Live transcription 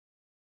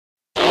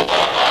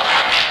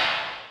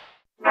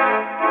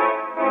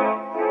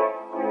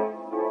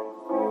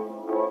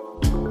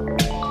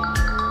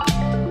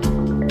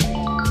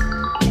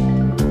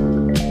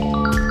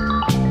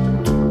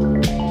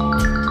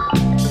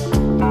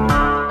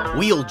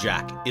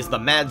Wheeljack is the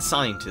mad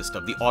scientist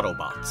of the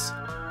Autobots,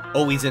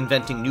 always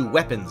inventing new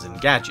weapons and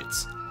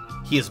gadgets.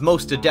 He is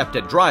most adept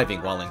at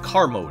driving while in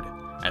car mode,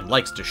 and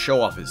likes to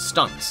show off his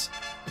stunts.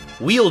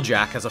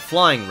 Wheeljack has a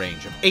flying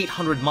range of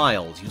 800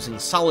 miles using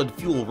solid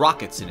fuel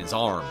rockets in his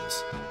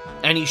arms,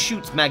 and he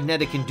shoots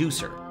magnetic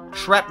inducer,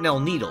 shrapnel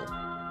needle,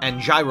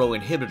 and gyro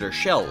inhibitor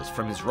shells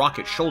from his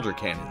rocket shoulder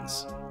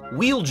cannons.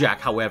 Wheeljack,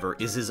 however,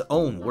 is his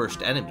own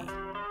worst enemy,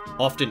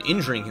 often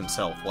injuring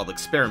himself while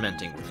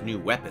experimenting with new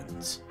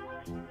weapons.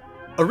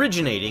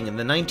 Originating in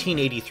the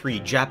 1983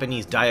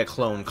 Japanese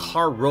Diaclone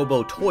car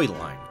robo toy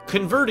line,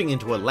 converting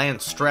into a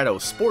Lance Strato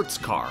sports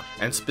car,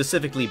 and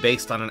specifically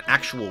based on an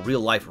actual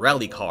real-life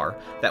rally car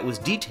that was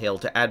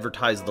detailed to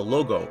advertise the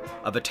logo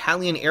of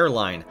Italian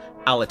airline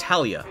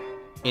Alitalia.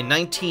 In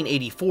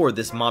 1984,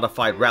 this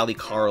modified rally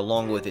car,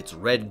 along with its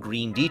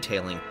red-green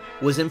detailing,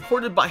 was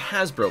imported by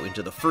Hasbro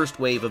into the first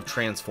wave of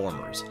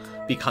Transformers,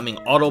 becoming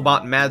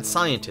Autobot mad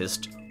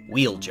scientist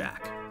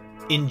Wheeljack.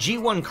 In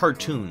G1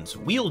 cartoons,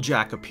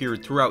 Wheeljack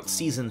appeared throughout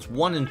seasons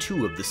 1 and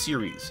 2 of the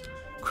series,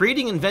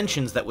 creating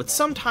inventions that would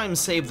sometimes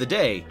save the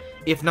day,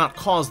 if not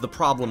cause the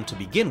problem to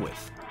begin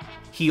with.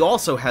 He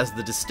also has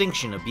the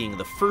distinction of being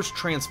the first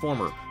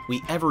Transformer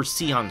we ever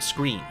see on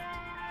screen.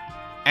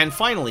 And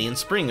finally, in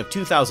spring of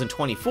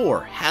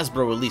 2024,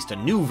 Hasbro released a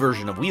new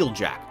version of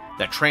Wheeljack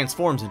that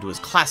transforms into his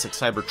classic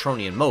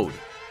Cybertronian mode.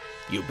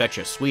 You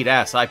betcha sweet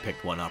ass I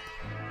picked one up.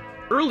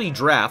 Early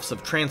drafts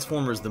of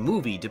Transformers the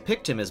movie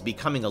depict him as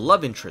becoming a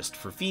love interest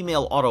for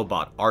female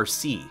Autobot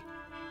RC,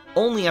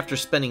 only after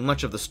spending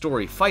much of the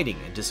story fighting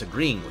and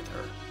disagreeing with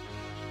her.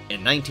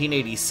 In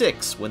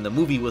 1986, when the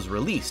movie was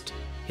released,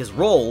 his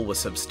role was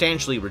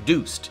substantially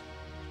reduced.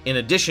 In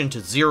addition to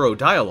zero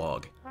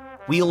dialogue,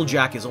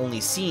 Wheeljack is only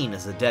seen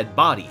as a dead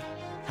body,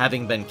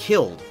 having been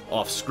killed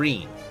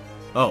off-screen.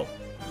 Oh,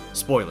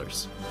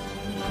 spoilers.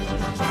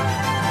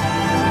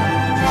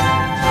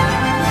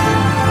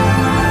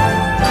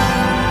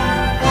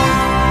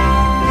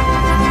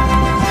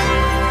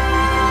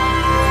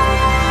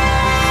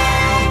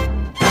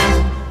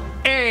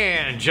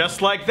 And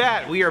just like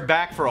that, we are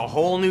back for a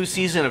whole new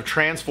season of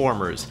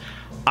Transformers.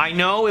 I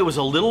know it was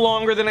a little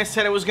longer than I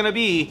said it was going to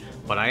be,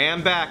 but I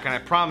am back, and I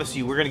promise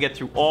you we're going to get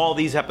through all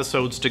these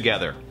episodes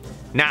together.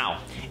 Now,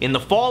 in the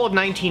fall of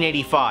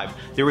 1985,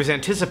 there was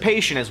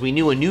anticipation as we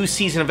knew a new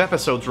season of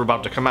episodes were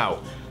about to come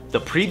out. The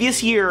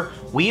previous year,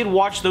 we had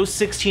watched those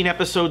 16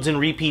 episodes in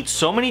repeat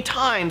so many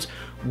times,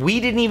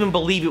 we didn't even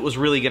believe it was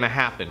really going to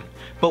happen.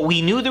 But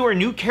we knew there were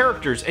new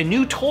characters and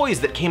new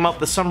toys that came out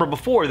the summer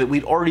before that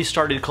we'd already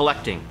started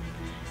collecting.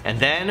 And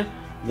then,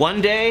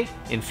 one day,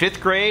 in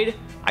 5th grade,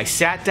 I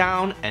sat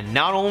down, and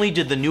not only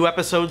did the new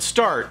episodes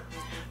start,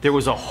 there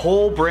was a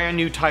whole brand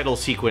new title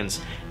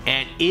sequence,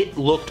 and it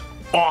looked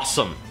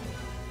awesome.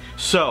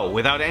 So,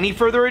 without any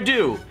further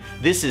ado,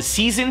 this is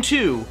Season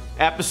 2,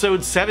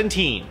 Episode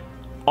 17,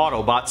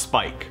 Autobot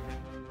Spike.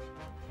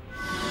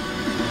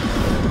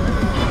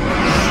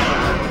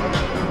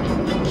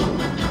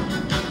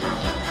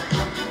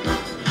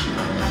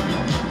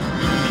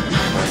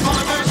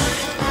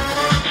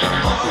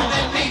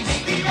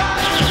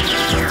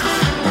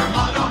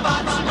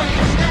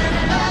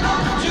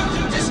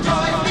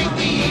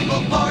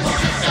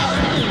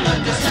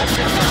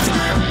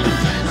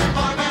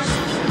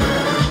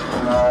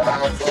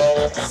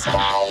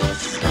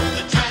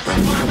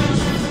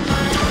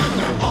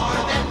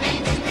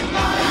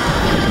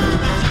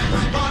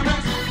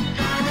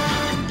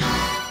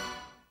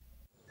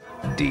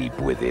 Deep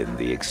within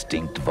the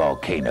extinct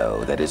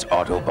volcano that is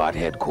Autobot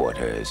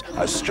headquarters,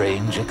 a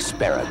strange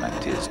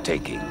experiment is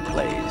taking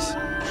place.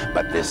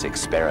 But this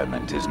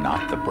experiment is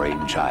not the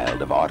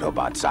brainchild of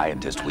Autobot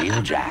scientist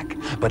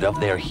Wheeljack, but of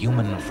their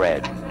human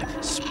friend,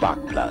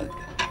 Sparkplug.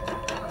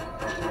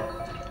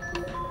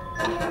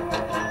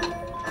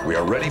 We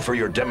are ready for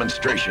your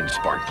demonstration,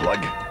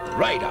 Sparkplug.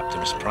 Right,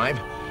 Optimus Prime.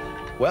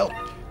 Well,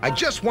 I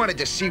just wanted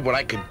to see what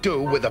I could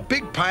do with a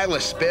big pile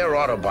of spare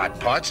Autobot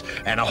parts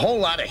and a whole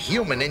lot of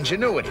human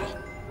ingenuity.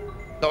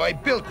 So I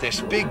built this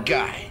big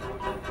guy.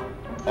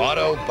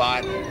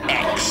 Autobot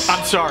X.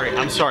 I'm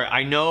sorry.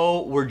 I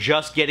know we're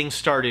just getting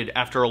started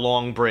after a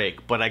long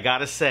break, but I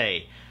gotta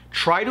say,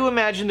 try to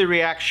imagine the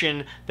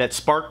reaction that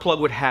Sparkplug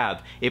would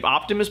have if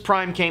Optimus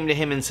Prime came to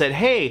him and said,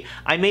 "Hey,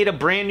 I made a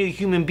brand new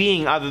human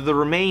being out of the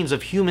remains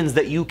of humans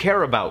that you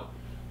care about."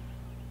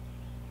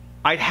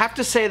 I'd have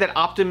to say that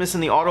Optimus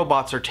and the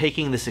Autobots are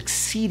taking this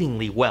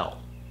exceedingly well.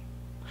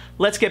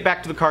 Let's get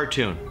back to the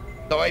cartoon.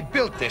 So I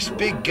built this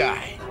big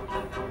guy.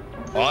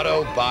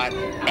 Autobot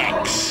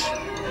X.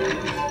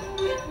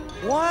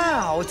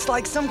 Wow, it's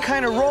like some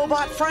kind of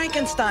robot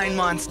Frankenstein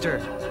monster.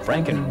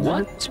 Franken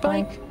what,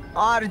 Spike?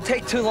 Oh, it'd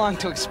take too long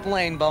to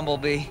explain,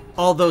 Bumblebee.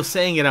 Although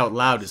saying it out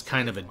loud is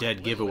kind of a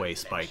dead giveaway,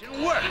 Spike.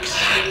 It works.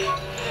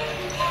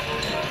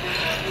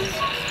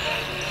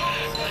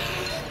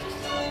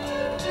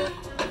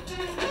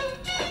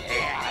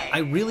 I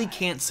really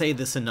can't say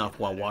this enough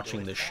while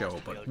watching this show,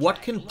 but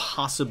what can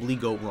possibly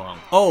go wrong?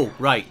 Oh,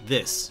 right,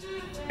 this.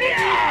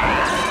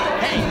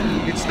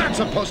 Hey, it's not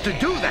supposed to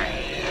do that.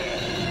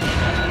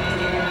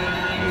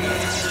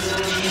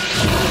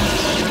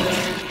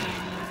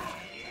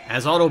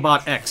 As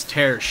Autobot X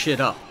tears shit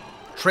up,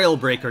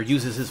 Trailbreaker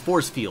uses his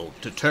force field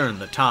to turn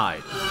the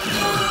tide.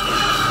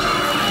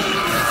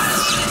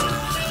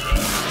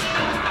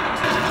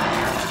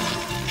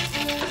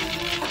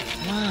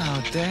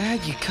 Wow,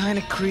 Dad, you kind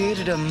of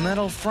created a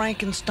metal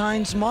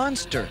Frankenstein's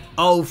monster.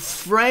 Oh,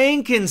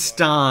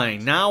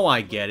 Frankenstein! Now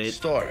I get it.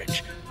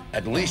 Storage,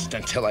 at least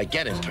until I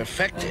get it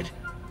perfected.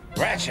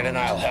 Ratchet and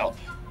I'll help.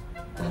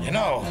 You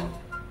know,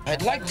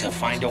 I'd like to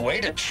find a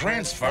way to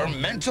transfer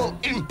mental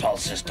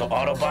impulses to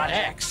Autobot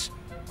X.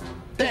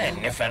 Then,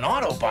 if an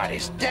Autobot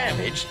is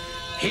damaged,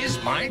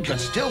 his mind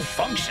could still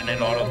function in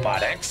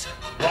Autobot X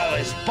while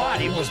his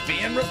body was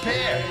being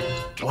repaired.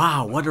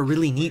 Wow, what a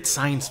really neat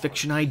science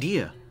fiction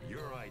idea.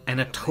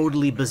 And a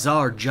totally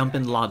bizarre jump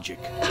in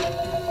logic.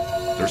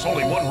 There's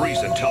only one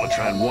reason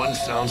Teletran 1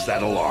 sounds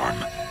that alarm.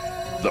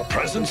 The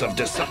presence of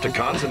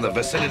Decepticons in the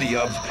vicinity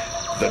of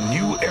the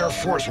new Air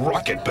Force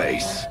rocket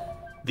base.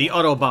 The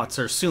Autobots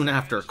are soon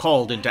after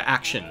called into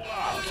action.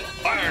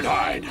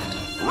 Ironhide,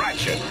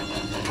 Ratchet,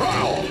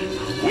 Prowl,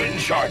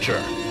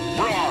 Windcharger,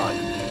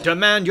 Brawn.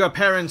 Demand your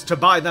parents to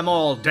buy them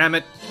all, damn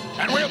it!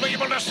 And we'll be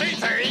able to see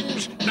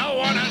things no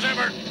one has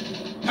ever...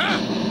 Huh?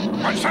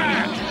 What's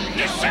that?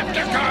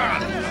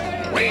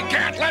 Decepticon! We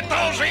can't let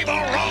those evil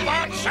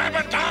robots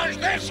sabotage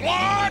this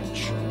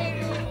launch!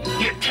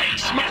 It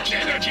takes much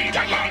energy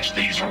to launch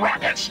these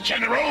rockets,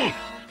 General.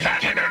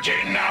 That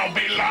energy now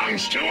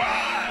belongs to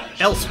us!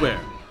 Elsewhere,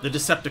 the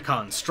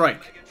Decepticons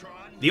strike.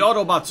 The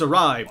Autobots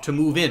arrive to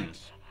move in,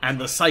 and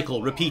the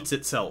cycle repeats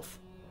itself.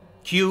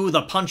 Cue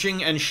the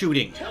punching and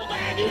shooting. Move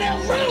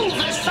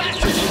as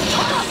fast as you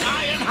talk,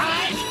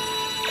 Ironhide!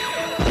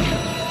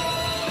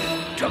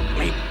 Took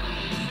me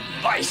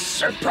by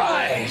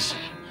surprise.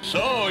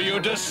 So you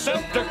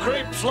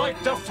Decepticreeps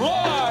like to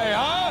fly,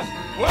 huh?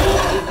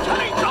 Well,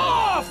 take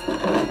off!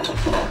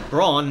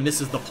 Brawn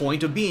misses the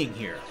point of being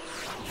here.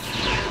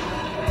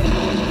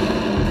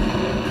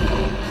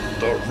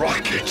 The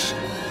rockets?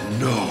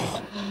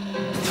 No.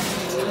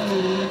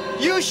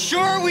 You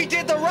sure we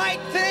did the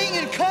right thing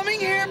in coming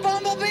here,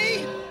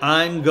 Bumblebee?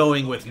 I'm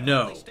going with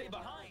no.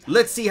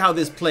 Let's see how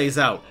this plays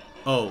out.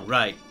 Oh,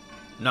 right.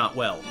 Not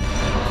well.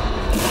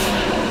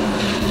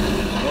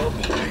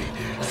 Bumblebee,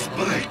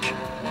 Spike,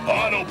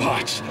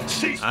 Autobots,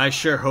 see... I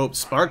sure hope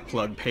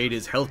Sparkplug paid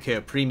his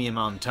healthcare premium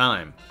on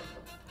time.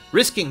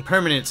 Risking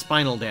permanent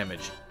spinal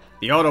damage,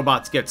 the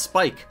Autobots get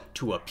Spike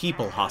to a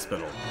people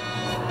hospital.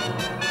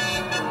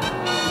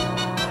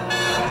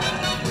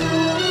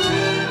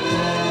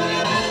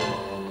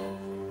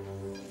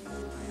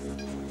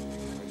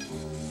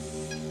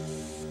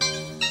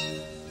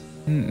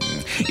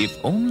 If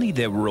only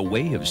there were a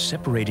way of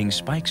separating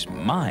Spike's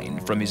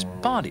mind from his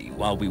body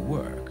while we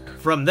work.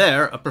 From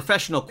there, a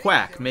professional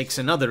quack makes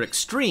another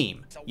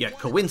extreme, yet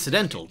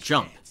coincidental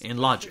jump in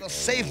logic.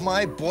 Save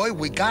my boy,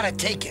 we gotta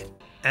take it.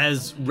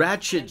 As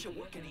Ratchet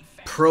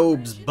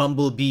probes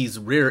Bumblebee's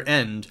rear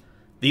end,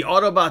 the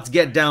Autobots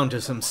get down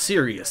to some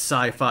serious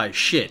sci-fi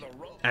shit,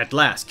 at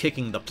last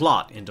kicking the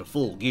plot into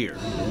full gear.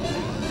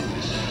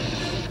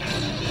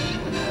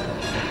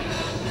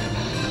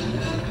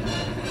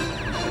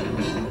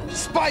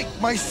 Spike,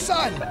 my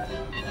son!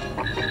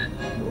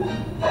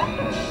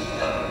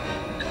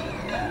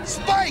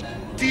 Spike,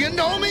 do you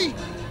know me?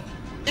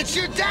 It's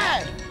your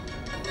dad!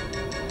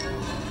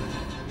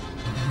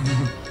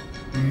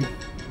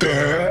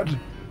 Dad?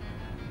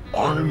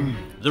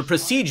 The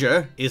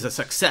procedure is a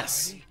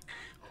success.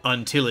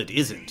 Until it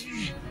isn't.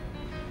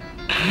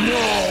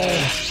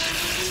 No!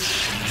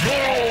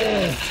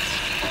 No!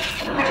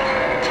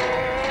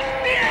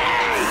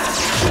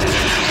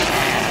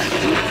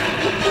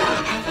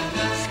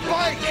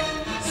 Spike!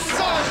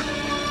 Son!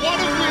 What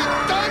have we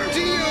done to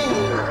you?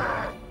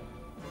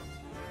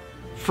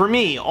 For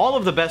me, all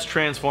of the best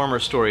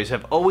Transformers stories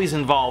have always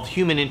involved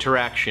human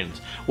interactions,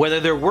 whether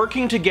they're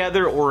working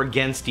together or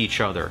against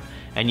each other.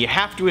 And you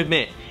have to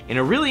admit, in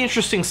a really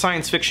interesting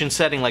science fiction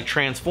setting like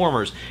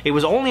Transformers, it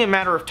was only a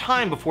matter of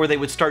time before they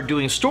would start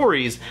doing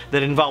stories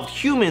that involved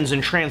humans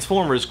and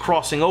Transformers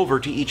crossing over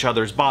to each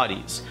other's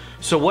bodies.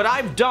 So what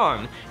I've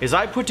done is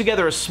I put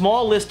together a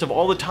small list of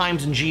all the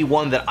times in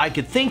G1 that I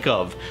could think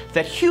of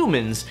that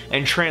humans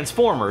and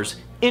Transformers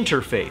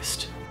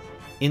interfaced.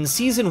 In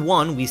Season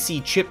 1, we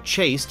see Chip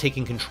Chase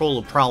taking control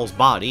of Prowl's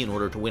body in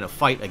order to win a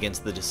fight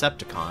against the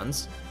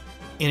Decepticons.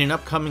 In an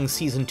upcoming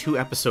Season 2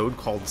 episode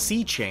called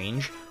Sea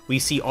Change, we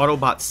see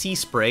Autobot Sea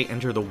Spray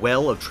enter the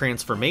Well of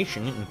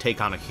Transformation and take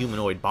on a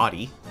humanoid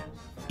body.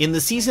 In the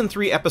Season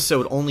 3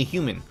 episode Only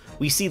Human,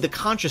 we see the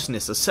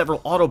consciousness of several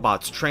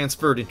Autobots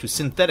transferred into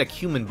synthetic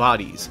human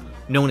bodies,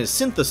 known as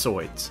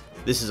synthesoids.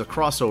 This is a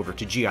crossover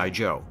to G.I.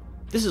 Joe.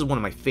 This is one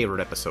of my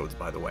favorite episodes,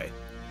 by the way.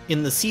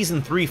 In the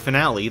Season 3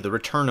 finale, The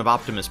Return of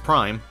Optimus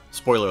Prime,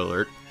 spoiler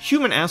alert,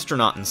 human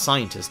astronaut and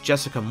scientist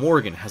Jessica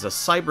Morgan has a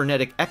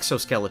cybernetic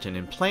exoskeleton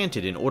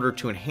implanted in order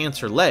to enhance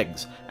her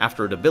legs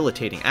after a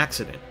debilitating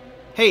accident.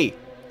 Hey,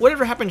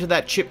 whatever happened to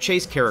that Chip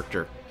Chase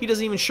character? He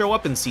doesn't even show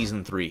up in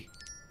Season 3.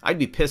 I'd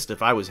be pissed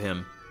if I was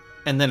him.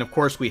 And then of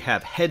course we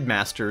have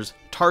Headmasters,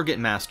 Target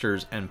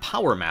Masters, and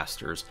Power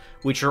Masters,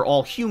 which are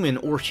all human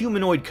or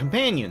humanoid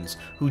companions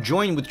who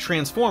join with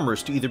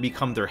Transformers to either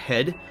become their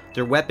head,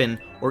 their weapon,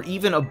 or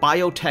even a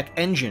biotech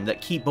engine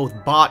that keep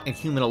both bot and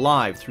human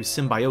alive through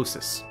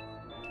symbiosis.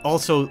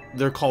 Also,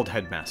 they're called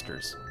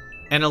Headmasters.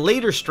 And a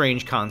later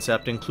strange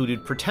concept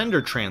included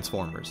Pretender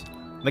Transformers,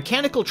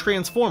 mechanical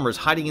transformers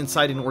hiding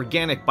inside an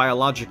organic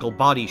biological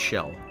body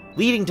shell,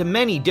 leading to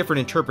many different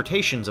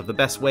interpretations of the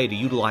best way to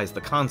utilize the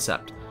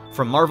concept,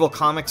 from Marvel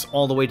Comics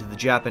all the way to the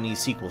Japanese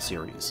sequel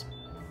series.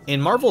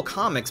 In Marvel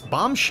Comics,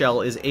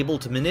 Bombshell is able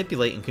to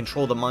manipulate and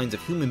control the minds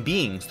of human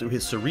beings through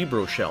his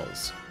Cerebro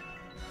shells.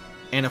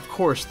 And of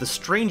course, the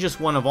strangest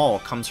one of all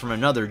comes from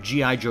another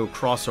G.I. Joe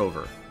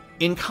crossover.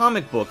 In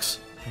comic books,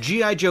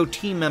 G.I. Joe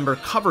team member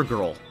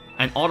CoverGirl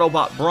and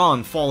Autobot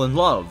Brawn fall in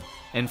love,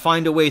 and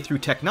find a way through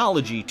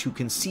technology to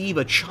conceive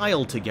a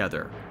child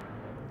together.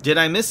 Did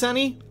I miss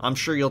any? I'm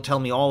sure you'll tell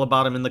me all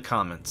about them in the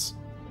comments.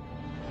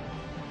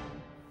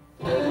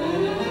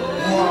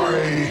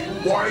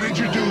 Why did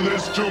you do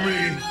this to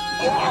me?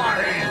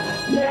 Why?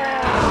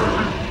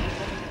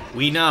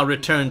 We now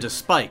return to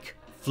Spike,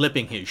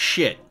 flipping his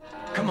shit.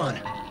 Come on.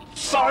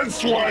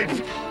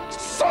 Sideswipe!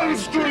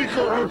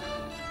 Sunstreaker!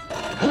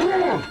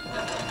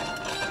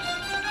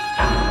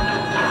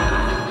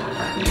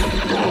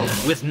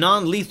 With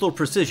non-lethal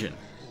precision,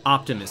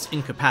 Optimus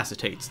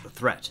incapacitates the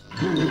threat.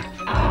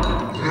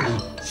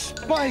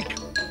 Spike,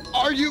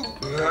 are you...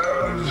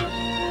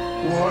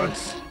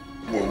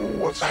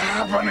 What's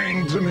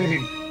happening to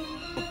me?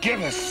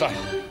 Forgive us, son.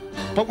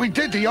 But we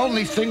did the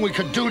only thing we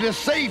could do to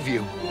save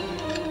you.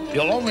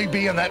 You'll only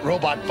be in that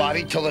robot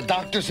body till the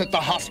doctors at the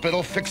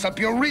hospital fix up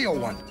your real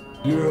one.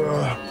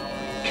 Yeah,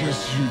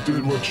 guess you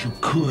did what you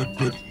could,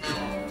 but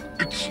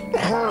it's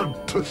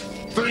hard to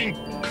think.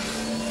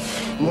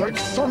 Like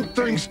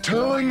something's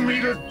telling me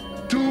to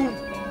do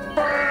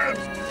bad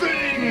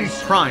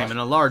things! Prime and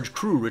a large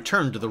crew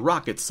return to the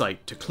rocket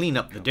site to clean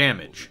up the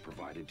damage.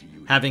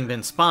 Having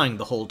been spying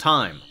the whole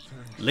time,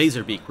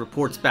 Laserbeak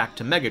reports back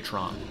to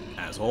Megatron,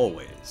 as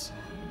always.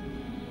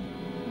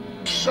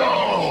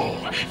 So,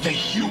 the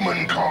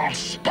human called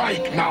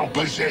Spike now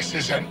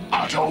possesses an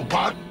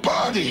Autobot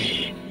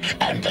body,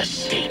 and the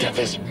state of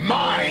his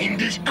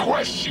mind is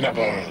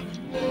questionable.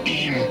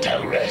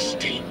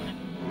 Interesting.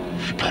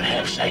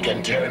 Perhaps I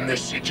can turn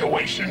this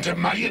situation to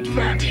my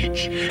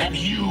advantage and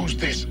use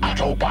this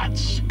Autobot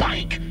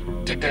Spike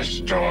to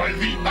destroy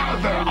the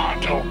other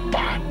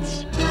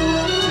Autobots.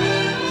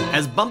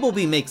 As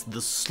Bumblebee makes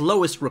the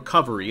slowest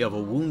recovery of a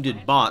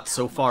wounded bot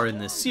so far in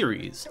this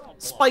series,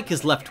 Spike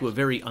is left to a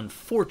very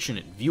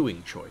unfortunate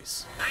viewing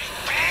choice. I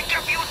beg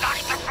of you,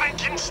 Dr.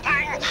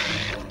 Frankenstein,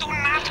 do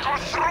not go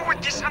through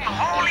with this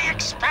unholy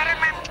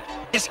experiment.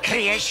 This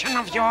creation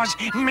of yours,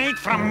 made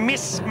from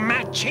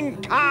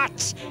mismatching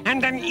parts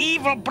and an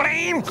evil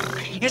brain,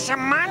 is a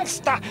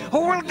monster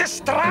who will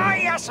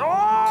destroy us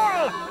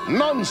all!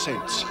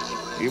 Nonsense!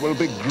 He will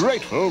be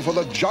grateful for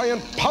the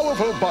giant,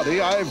 powerful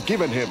body I've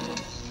given him.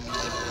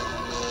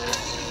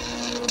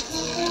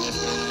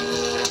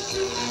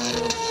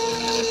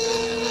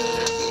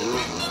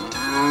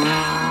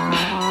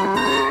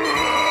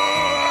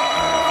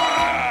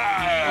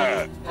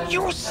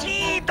 You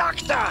see,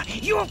 Doctor,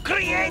 you've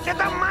created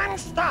a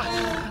monster!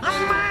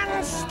 A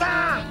monster!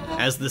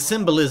 As the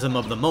symbolism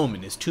of the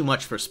moment is too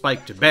much for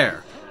Spike to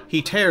bear,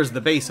 he tears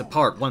the base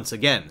apart once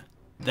again,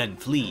 then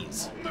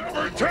flees.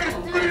 Never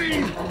take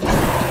me!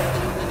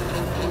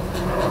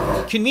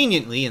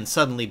 Conveniently and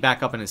suddenly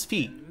back up on his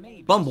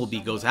feet,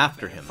 Bumblebee goes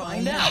after him.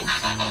 Find out.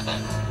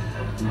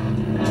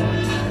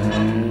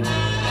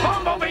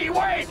 Bumblebee,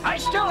 wait! I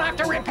still have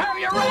to repair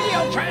your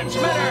radio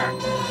transmitter!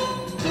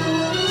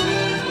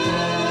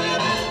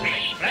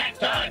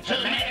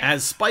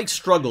 As Spike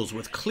struggles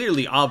with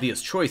clearly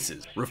obvious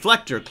choices,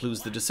 Reflector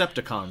clues the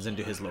Decepticons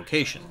into his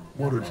location.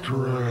 What a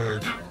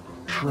drag.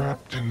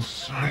 Trapped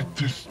inside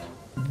this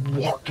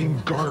walking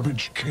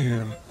garbage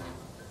can.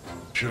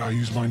 Should I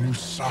use my new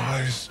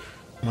size,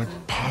 my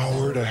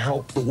power to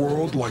help the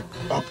world like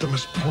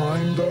Optimus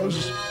Prime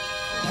does?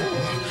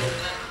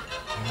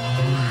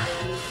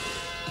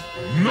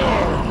 No!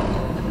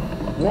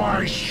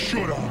 Why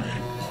should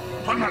I?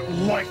 I'm not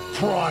like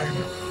Prime.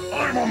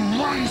 I'm a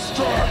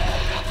monster!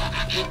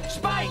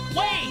 Spike,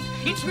 wait!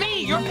 It's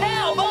me, your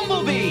pal,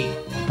 Bumblebee!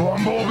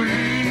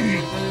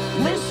 Bumblebee!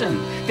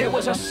 Listen, there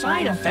was a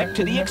side effect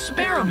to the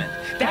experiment.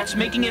 That's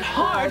making it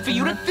hard for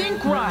you to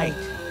think right.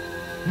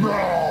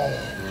 No!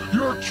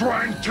 You're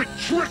trying to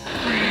trick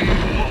me!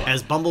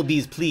 As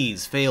Bumblebee's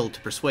pleas fail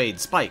to persuade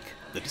Spike,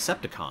 the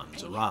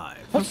Decepticons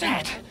arrive. What's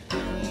that?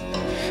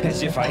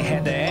 As if I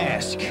had to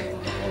ask.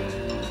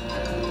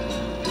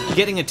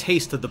 Getting a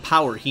taste of the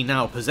power he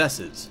now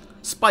possesses,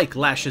 Spike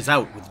lashes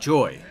out with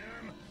joy.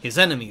 His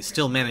enemies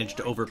still manage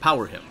to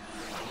overpower him.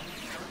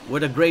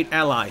 What a great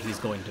ally he's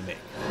going to make.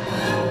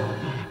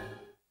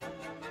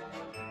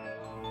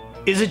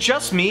 Is it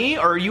just me,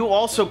 or are you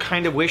also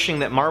kind of wishing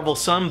that Marvel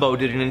Sunbow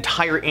did an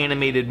entire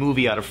animated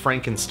movie out of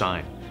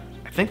Frankenstein?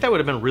 I think that would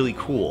have been really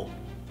cool.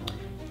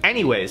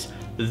 Anyways,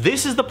 the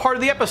this is the part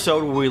of the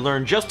episode where we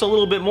learn just a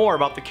little bit more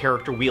about the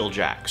character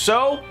Wheeljack.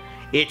 So,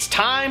 it's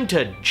time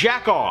to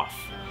jack off.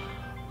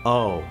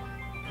 Oh,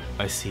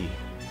 I see.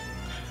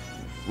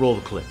 Roll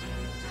the clip.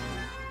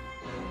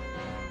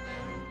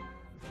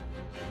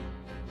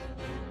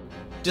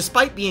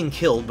 Despite being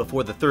killed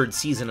before the third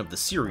season of the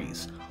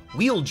series,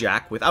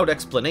 Wheeljack, without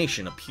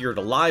explanation, appeared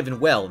alive and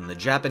well in the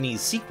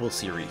Japanese sequel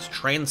series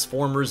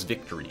Transformers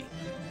Victory.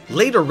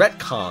 Later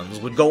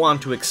retcons would go on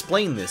to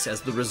explain this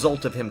as the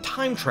result of him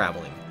time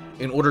traveling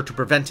in order to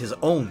prevent his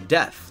own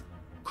death.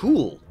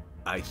 Cool,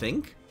 I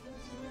think.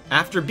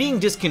 After being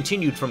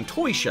discontinued from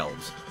toy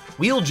shelves,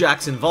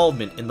 Wheeljack's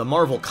involvement in the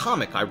Marvel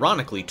comic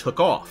ironically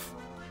took off.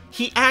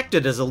 He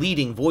acted as a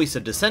leading voice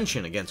of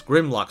dissension against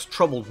Grimlock's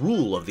troubled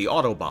rule of the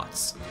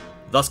Autobots,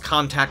 thus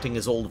contacting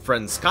his old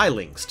friend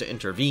Skylynx to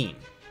intervene.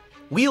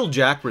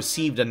 Wheeljack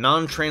received a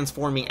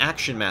non-transforming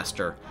Action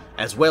Master,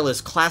 as well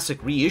as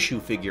classic reissue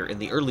figure in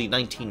the early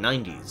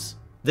 1990s.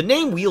 The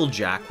name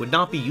Wheeljack would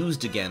not be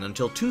used again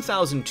until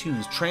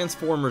 2002's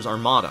Transformers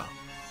Armada,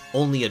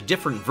 only a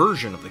different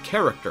version of the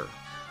character.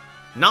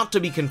 Not to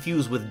be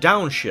confused with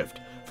Downshift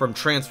from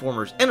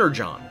Transformers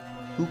Energon,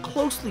 who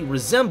closely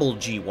resembled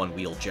G1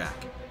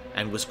 Wheeljack,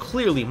 and was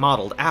clearly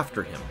modeled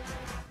after him.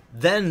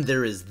 Then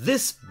there is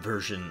this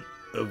version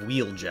of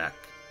Wheeljack,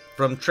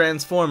 from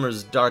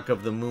Transformers Dark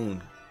of the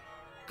Moon.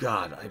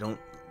 God,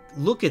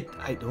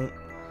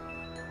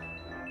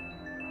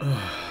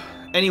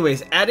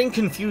 Anyways, adding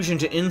confusion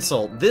to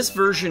insult, this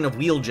version of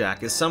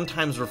Wheeljack is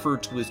sometimes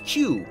referred to as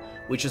Q,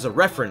 which is a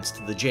reference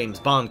to the James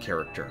Bond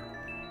character.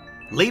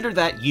 Later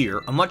that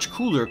year, a much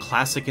cooler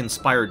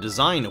classic-inspired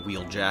design of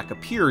Wheeljack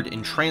appeared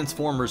in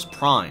Transformers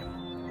Prime.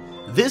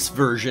 This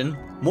version,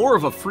 more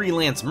of a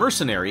freelance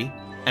mercenary,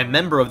 and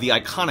member of the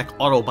iconic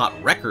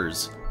Autobot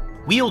Wreckers,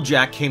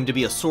 Wheeljack came to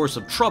be a source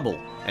of trouble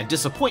and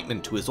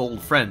disappointment to his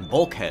old friend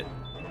Bulkhead.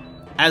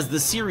 As the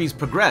series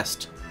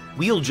progressed,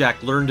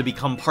 Wheeljack learned to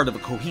become part of a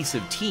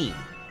cohesive team.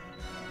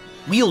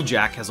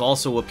 Wheeljack has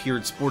also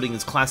appeared sporting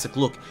his classic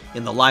look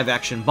in the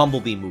live-action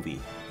Bumblebee movie,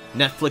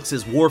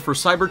 Netflix's War for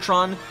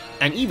Cybertron,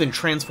 and even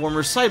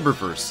Transformers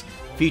Cyberverse,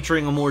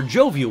 featuring a more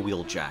jovial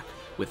Wheeljack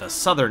with a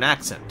southern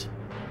accent.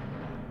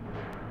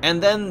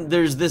 And then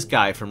there's this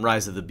guy from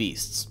Rise of the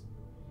Beasts.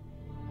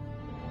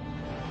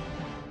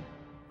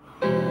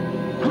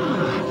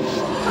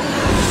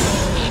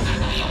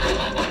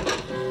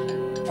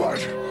 But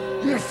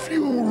if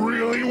you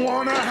really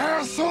want a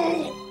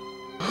hassle...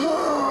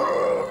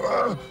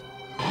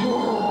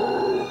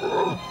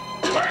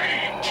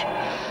 Wait!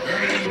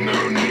 There is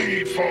no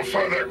need for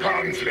further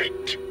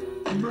conflict.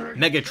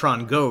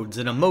 Megatron goads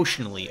an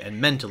emotionally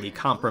and mentally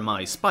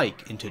compromised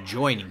Spike into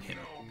joining him.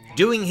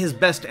 Doing his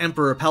best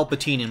Emperor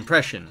Palpatine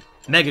impression,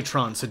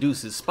 Megatron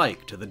seduces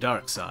Spike to the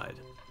dark side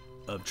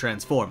of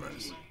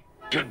Transformers.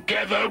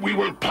 Together we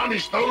will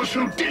punish those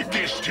who did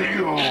this to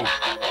you.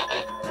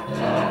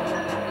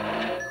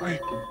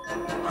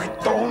 I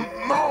don't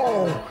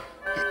know.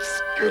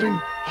 It's getting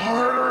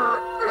harder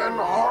and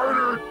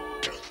harder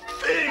to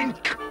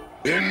think.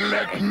 Then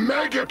let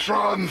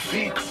Megatron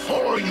think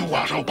for you,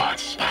 Autobot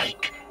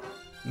Spike.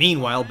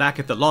 Meanwhile, back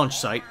at the launch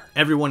site,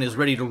 everyone is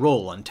ready to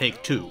roll on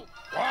take 2.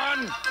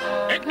 1,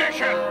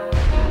 ignition!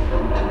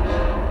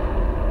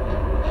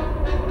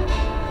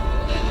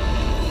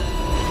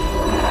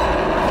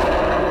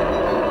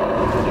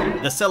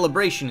 The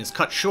celebration is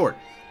cut short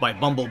by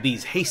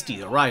Bumblebee's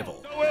hasty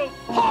arrival.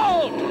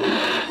 Hold!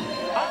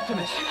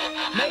 Optimus,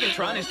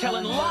 Megatron is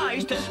telling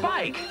lies to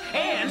Spike,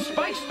 and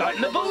Spike's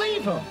starting to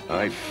believe him.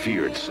 I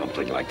feared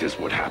something like this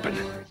would happen.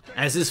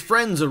 As his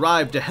friends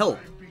arrive to help,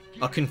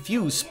 a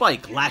confused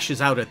Spike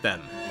lashes out at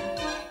them.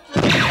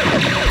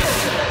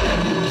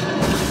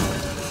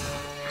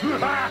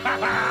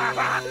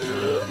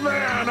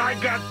 Man, I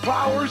got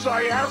powers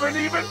I haven't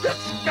even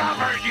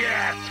discovered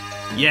yet!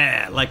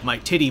 Yeah, like my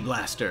titty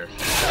blaster.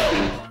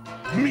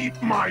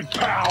 Meet my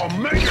pal,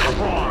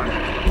 Megatron!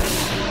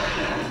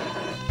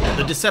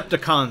 The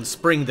Decepticons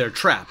spring their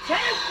trap. Take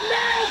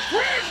no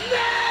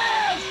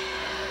prisoners!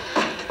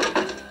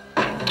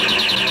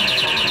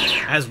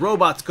 As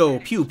robots go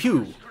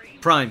pew-pew,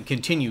 Prime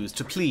continues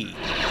to plead.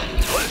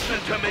 Listen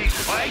to me,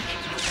 Spike.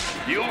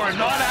 You are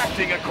not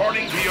acting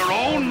according to your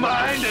own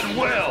mind and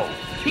will.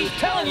 He's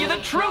telling you the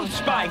truth,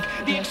 Spike.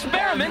 The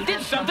experiment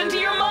did something to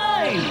your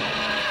mind.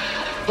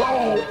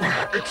 Oh,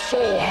 it's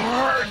so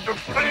hard to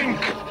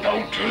think.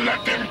 Don't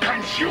let them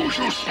confuse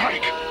you,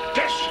 Spike.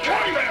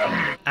 Destroy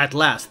them! At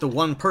last, the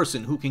one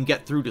person who can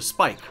get through to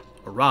Spike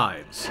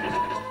arrives.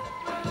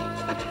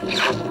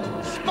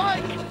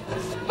 Spike!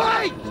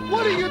 Spike!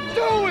 What are you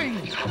doing?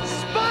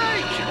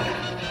 Spike!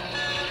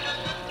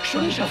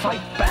 Shouldn't you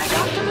fight back,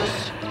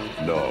 Optimus?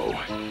 No.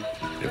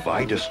 If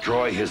I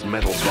destroy his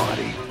metal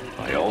body,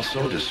 I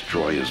also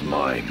destroy his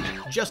mind.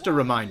 Just a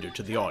reminder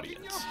to the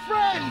audience.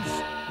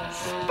 Friends!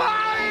 Spike!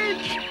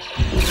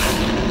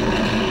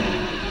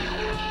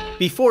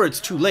 Before it's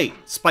too late,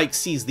 Spike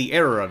sees the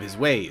error of his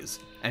ways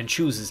and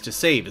chooses to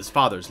save his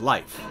father's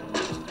life.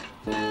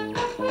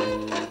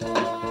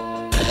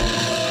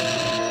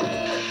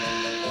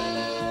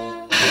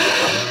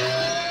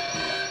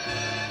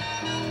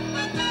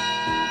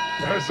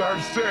 As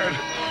I've said,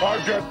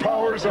 I've got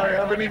powers I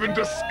haven't even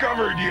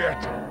discovered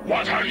yet.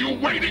 What are you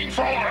waiting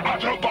for,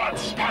 Autobot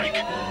Spike?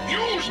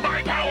 Use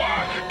my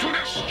power to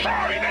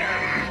destroy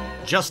them!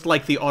 Just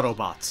like the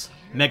Autobots,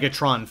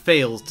 Megatron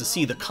fails to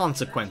see the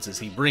consequences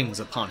he brings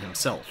upon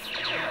himself.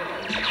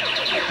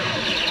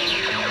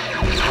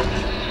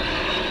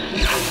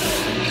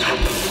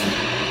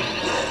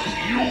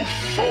 You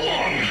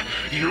fool!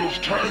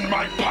 You've turned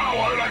my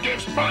power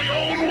against my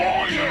own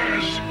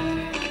warriors!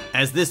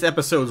 As this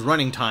episode's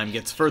running time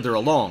gets further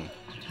along,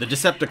 the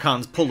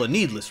Decepticons pull a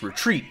needless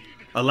retreat,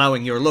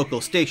 allowing your local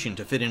station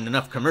to fit in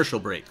enough commercial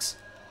breaks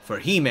for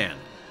He-Man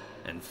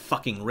and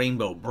fucking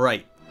Rainbow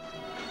Bright.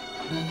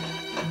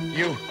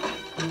 You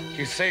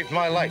saved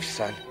my life,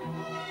 son.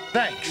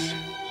 Thanks.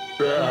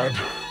 Dad,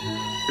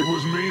 it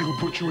was me who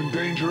put you in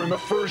danger in the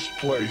first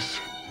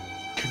place.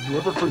 Can you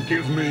ever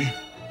forgive me?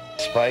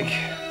 Spike,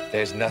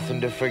 there's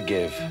nothing to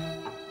forgive.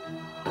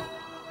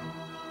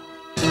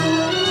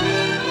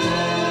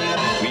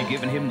 We've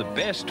given him the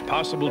best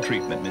possible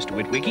treatment, Mr.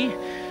 Witwicky.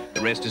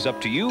 The rest is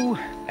up to you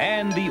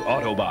and the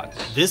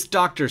Autobots. This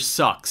doctor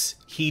sucks.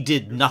 He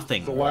did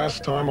nothing. The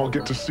last time I'll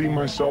get to see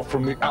myself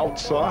from the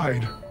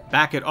outside.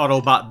 Back at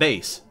Autobot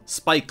base,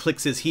 Spike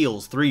clicks his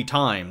heels 3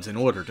 times in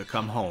order to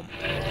come home.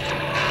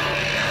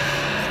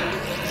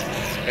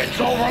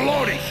 It's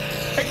overloading!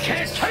 It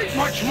can't take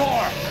much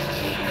more!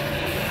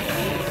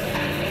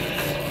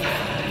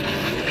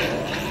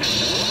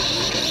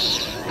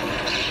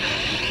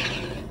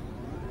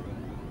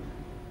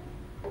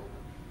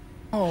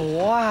 Oh,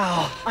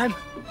 wow. I'm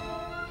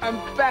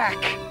back.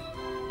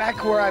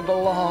 Back where I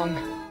belong.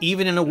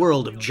 Even in a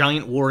world of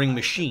giant warring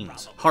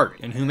machines,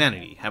 heart and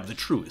humanity have the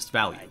truest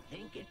value.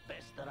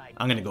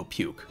 I'm gonna go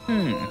puke.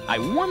 I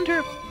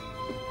wonder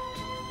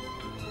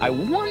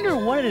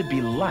what it'd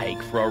be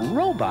like for a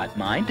robot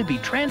mind to be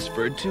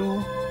transferred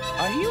to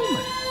a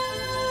human.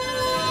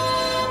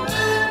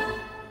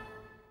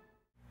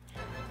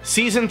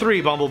 Season 3,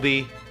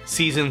 Bumblebee.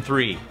 Season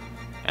 3.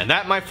 And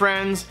that, my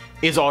friends,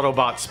 is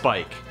Autobot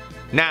Spike.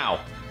 Now,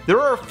 there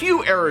are a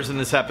few errors in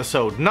this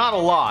episode, not a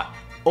lot.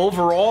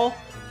 Overall,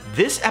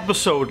 this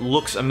episode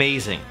looks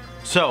amazing.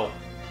 So,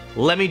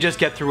 let me just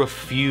get through a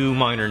few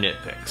minor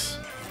nitpicks.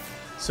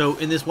 So,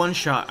 in this one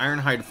shot,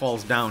 Ironhide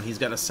falls down. He's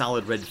got a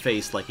solid red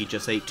face like he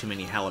just ate too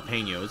many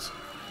jalapenos.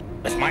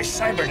 With my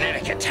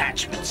cybernetic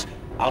attachments,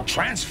 I'll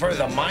transfer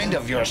the mind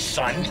of your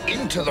son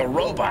into the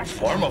robot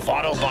form of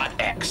Autobot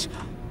X.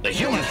 The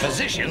human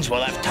physicians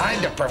will have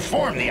time to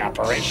perform the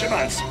operation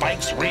on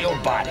Spike's real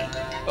body.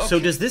 Okay. So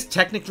does this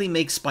technically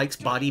make Spike's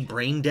body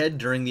brain dead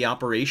during the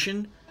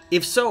operation?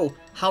 If so,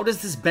 how does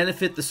this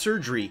benefit the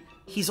surgery?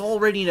 He's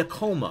already in a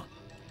coma.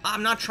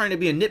 I'm not trying to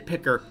be a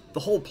nitpicker, the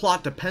whole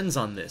plot depends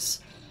on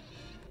this.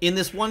 In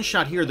this one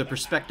shot here, the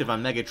perspective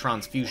on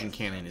Megatron's fusion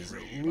cannon is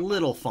a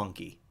little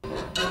funky.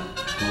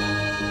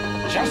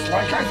 Just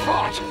like I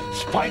thought,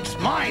 Spike's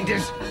mind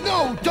is...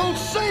 No, don't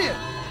say it!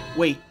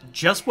 Wait,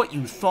 just what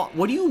you thought?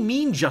 What do you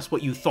mean, just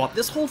what you thought?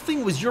 This whole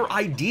thing was your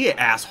idea,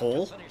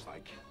 asshole!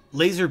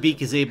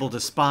 Laserbeak is able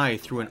to spy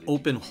through an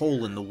open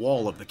hole in the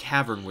wall of the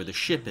cavern where the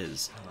ship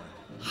is.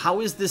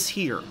 How is this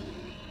here?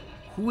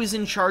 Who is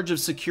in charge of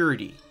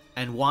security?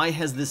 And why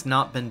has this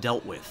not been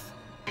dealt with?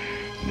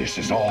 This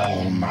is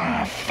all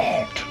my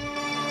fault.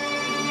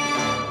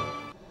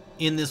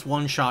 In this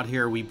one shot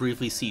here, we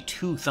briefly see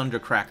 2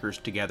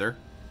 Thundercrackers together.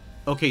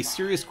 Okay,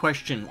 serious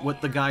question,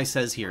 what the guy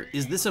says here.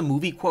 Is this a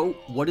movie quote?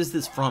 What is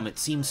this from? It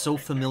seems so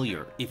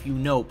familiar. If you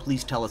know,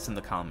 please tell us in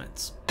the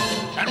comments.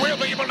 And we'll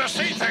be able to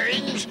see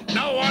things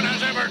no one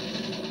has ever...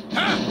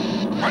 Huh?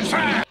 What's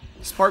that?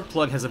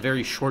 Sparkplug has a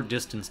very short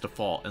distance to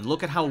fall, and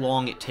look at how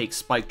long it takes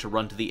Spike to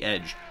run to the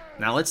edge.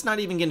 Now, let's not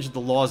even get into the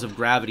laws of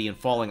gravity and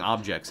falling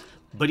objects,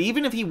 but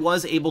even if he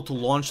was able to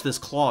launch this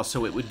claw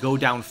so it would go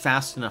down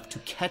fast enough to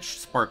catch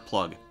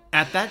Sparkplug,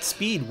 at that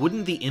speed,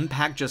 wouldn't the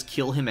impact just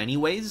kill him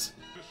anyways?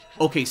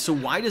 Okay, so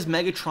why does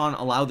Megatron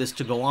allow this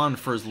to go on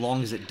for as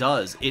long as it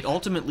does? It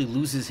ultimately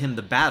loses him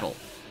the battle.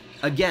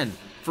 Again,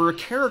 for a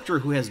character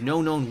who has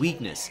no known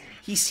weakness,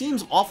 he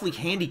seems awfully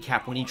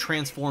handicapped when he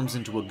transforms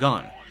into a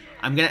gun.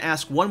 I'm gonna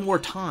ask one more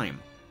time,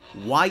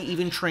 why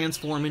even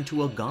transform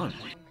into a gun?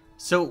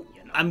 So,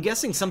 I'm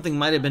guessing something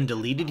might have been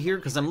deleted here,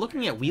 because I'm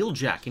looking at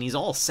Wheeljack and he's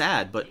all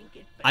sad, but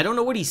I don't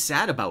know what he's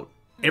sad about.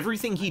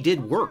 Everything he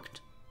did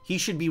worked. He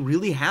should be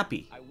really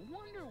happy.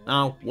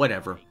 Oh,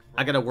 whatever.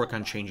 I gotta work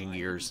on changing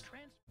gears.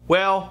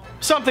 Well,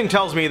 something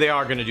tells me they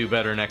are going to do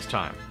better next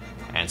time.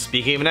 And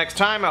speaking of next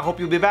time, I hope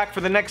you'll be back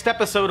for the next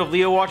episode of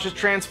Leo Watches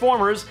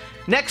Transformers.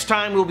 Next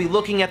time, we'll be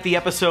looking at the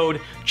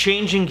episode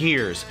Changing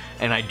Gears.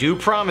 And I do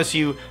promise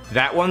you,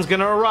 that one's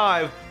going to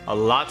arrive a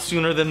lot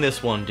sooner than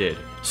this one did.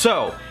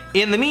 So,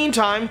 in the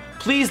meantime,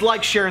 please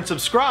like, share, and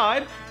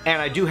subscribe.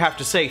 And I do have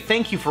to say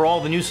thank you for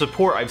all the new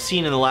support I've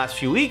seen in the last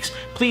few weeks.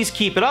 Please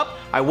keep it up.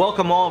 I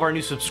welcome all of our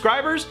new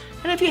subscribers.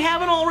 And if you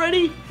haven't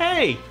already,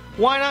 hey,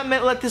 why not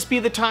let this be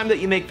the time that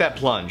you make that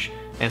plunge?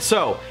 And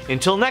so,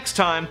 until next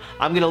time,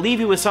 I'm going to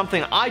leave you with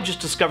something I just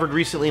discovered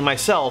recently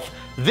myself.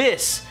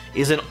 This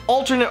is an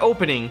alternate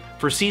opening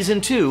for Season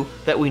 2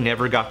 that we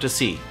never got to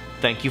see.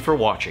 Thank you for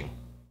watching.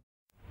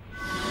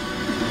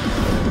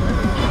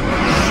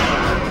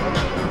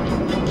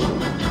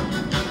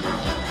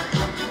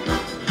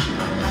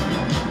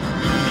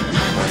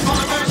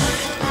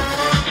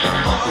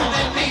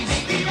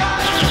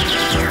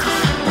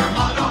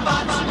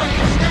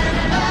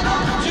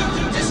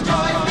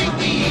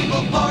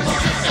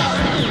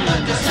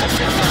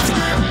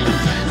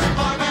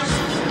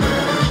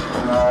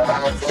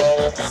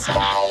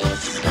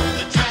 Spice.